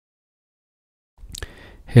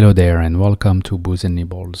Hello there and welcome to Booze and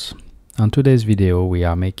Nibbles. On today's video we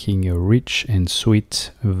are making a rich and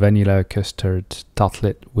sweet vanilla custard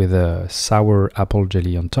tartlet with a sour apple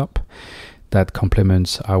jelly on top that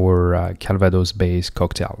complements our Calvados based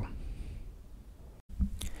cocktail.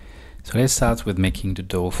 So let's start with making the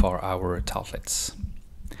dough for our tartlets.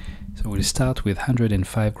 So we'll start with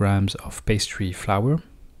 105 grams of pastry flour,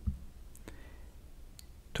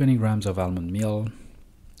 20 grams of almond meal.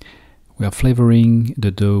 We are flavoring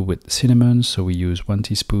the dough with cinnamon, so we use 1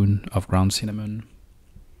 teaspoon of ground cinnamon.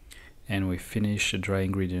 And we finish the dry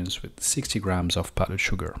ingredients with 60 grams of powdered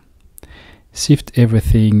sugar. Sift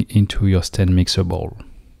everything into your stand mixer bowl.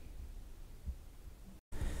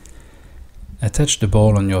 Attach the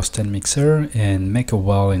bowl on your stand mixer and make a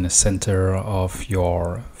well in the center of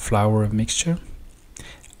your flour mixture.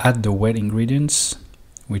 Add the wet ingredients,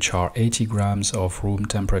 which are 80 grams of room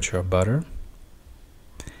temperature butter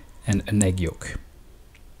and an egg yolk.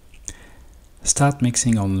 Start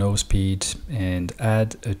mixing on low speed and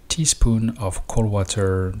add a teaspoon of cold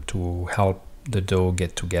water to help the dough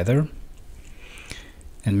get together,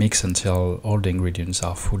 and mix until all the ingredients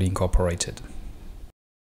are fully incorporated.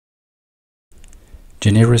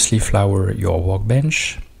 Generously flour your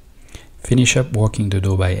workbench. Finish up working the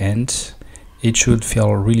dough by hand. It should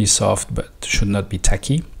feel really soft but should not be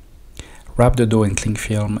tacky. Wrap the dough in cling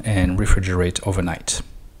film and refrigerate overnight.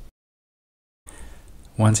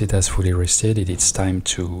 Once it has fully rested, it's time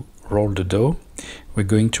to roll the dough. We're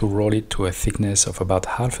going to roll it to a thickness of about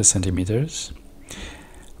 0.5 centimeters.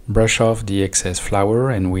 Brush off the excess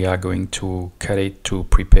flour and we are going to cut it to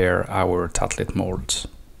prepare our tartlet mold.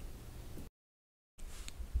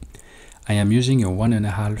 I am using a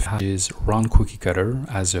 1.5 inches round cookie cutter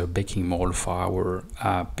as a baking mold for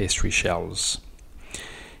our pastry shells.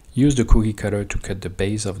 Use the cookie cutter to cut the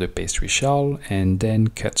base of the pastry shell and then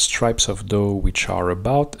cut stripes of dough which are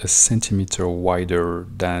about 1 centimeter wider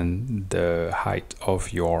than the height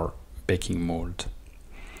of your baking mold.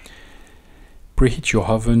 Preheat your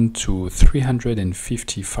oven to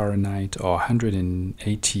 350 Fahrenheit or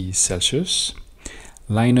 180 Celsius.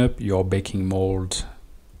 Line up your baking mold,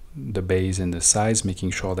 the base and the sides,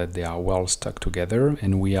 making sure that they are well stuck together,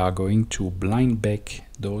 and we are going to blind bake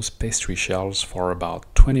those pastry shells for about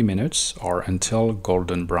 20 minutes or until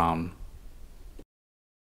golden brown.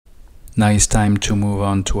 Now it's time to move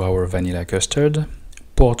on to our vanilla custard.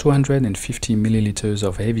 Pour 250 milliliters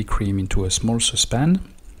of heavy cream into a small saucepan.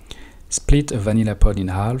 Split a vanilla pod in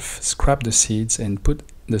half, scrape the seeds and put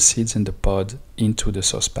the seeds and the pod into the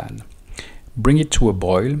saucepan. Bring it to a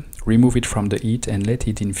boil, remove it from the heat and let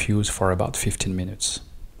it infuse for about 15 minutes.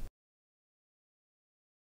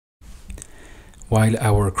 While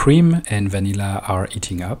our cream and vanilla are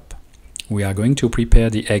heating up, we are going to prepare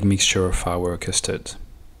the egg mixture for our custard.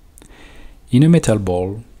 In a metal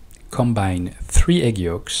bowl, combine 3 egg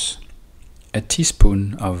yolks, a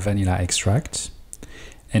teaspoon of vanilla extract,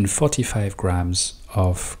 and 45 grams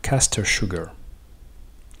of custard sugar.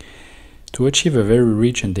 To achieve a very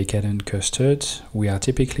rich and decadent custard, we are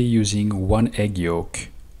typically using 1 egg yolk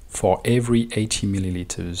for every 80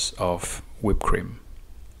 milliliters of whipped cream.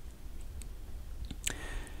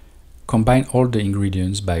 Combine all the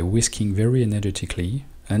ingredients by whisking very energetically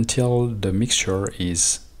until the mixture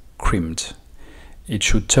is creamed. It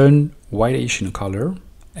should turn whitish in color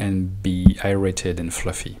and be aerated and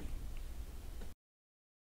fluffy.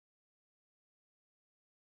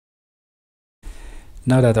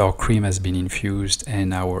 Now that our cream has been infused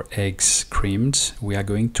and our eggs creamed, we are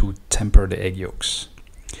going to temper the egg yolks.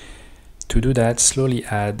 To do that, slowly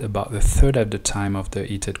add about 1/3 of the time of the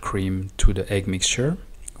heated cream to the egg mixture,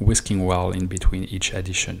 whisking well in between each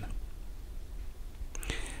addition.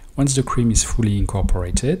 Once the cream is fully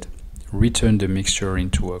incorporated, return the mixture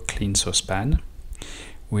into a clean saucepan.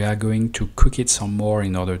 We are going to cook it some more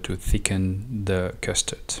in order to thicken the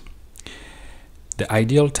custard. The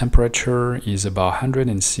ideal temperature is about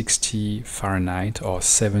 160 Fahrenheit or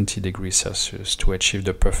 70 degrees Celsius to achieve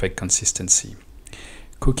the perfect consistency.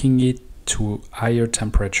 Cooking it to higher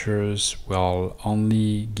temperatures will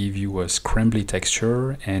only give you a crumbly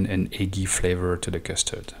texture and an eggy flavor to the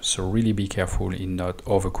custard. So really be careful in not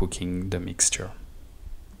overcooking the mixture.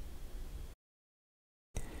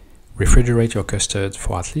 Refrigerate your custard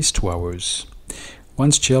for at least 2 hours.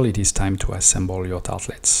 Once chilled, it is time to assemble your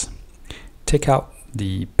tartlets. Take out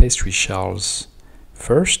the pastry shells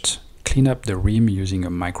first, clean up the rim using a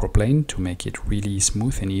microplane to make it really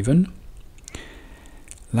smooth and even.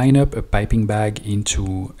 Line up a piping bag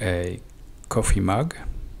into a coffee mug.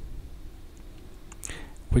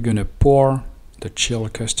 We're going to pour the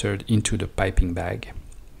chilled custard into the piping bag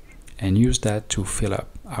and use that to fill up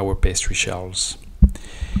our pastry shells.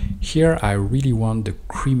 Here I really want the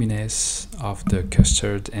creaminess of the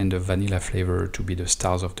custard and the vanilla flavor to be the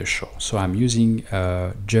stars of the show. So I'm using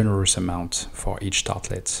a generous amount for each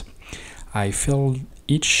tartlet. I filled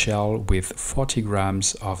each shell with 40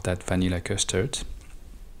 grams of that vanilla custard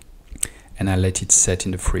and I let it set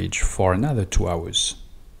in the fridge for another 2 hours.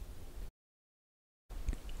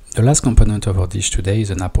 The last component of our dish today is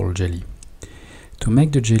an apple jelly. To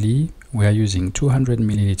make the jelly, we are using 200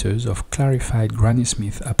 milliliters of clarified Granny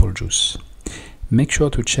Smith apple juice. Make sure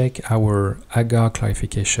to check our agar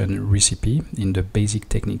clarification recipe in the basic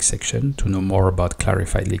technique section to know more about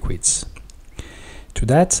clarified liquids. To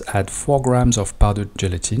that, add 4 grams of powdered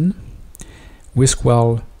gelatin. Whisk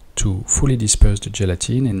well to fully disperse the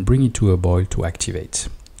gelatin and bring it to a boil to activate.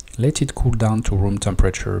 Let it cool down to room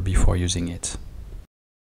temperature before using it.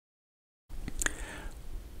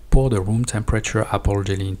 Pour the room temperature apple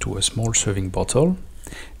jelly into a small serving bottle.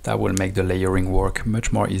 That will make the layering work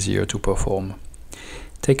much more easier to perform.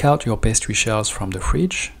 Take out your pastry shells from the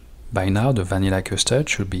fridge. By now the vanilla custard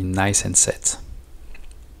should be nice and set.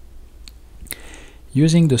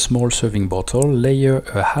 Using the small serving bottle, layer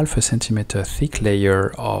a half a centimeter thick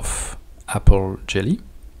layer of apple jelly.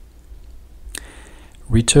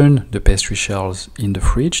 Return the pastry shells in the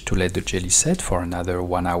fridge to let the jelly set for another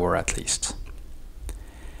 1 hour at least.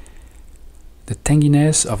 The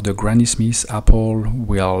tanginess of the Granny Smith apple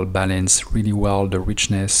will balance really well the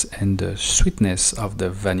richness and the sweetness of the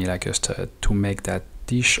vanilla custard to make that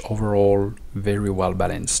dish overall very well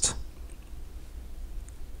balanced.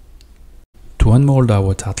 To unmold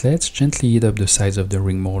our tartlets, gently heat up the sides of the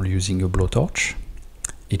ring mold using a blowtorch.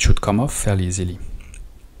 It should come off fairly easily.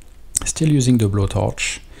 Still using the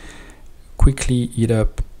blowtorch, quickly heat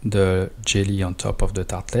up the jelly on top of the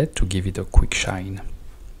tartlet to give it a quick shine.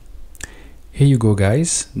 Here you go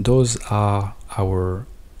guys, those are our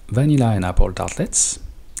vanilla and apple tartlets.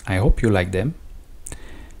 I hope you like them.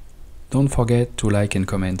 Don't forget to like and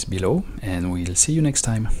comment below and we'll see you next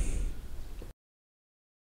time.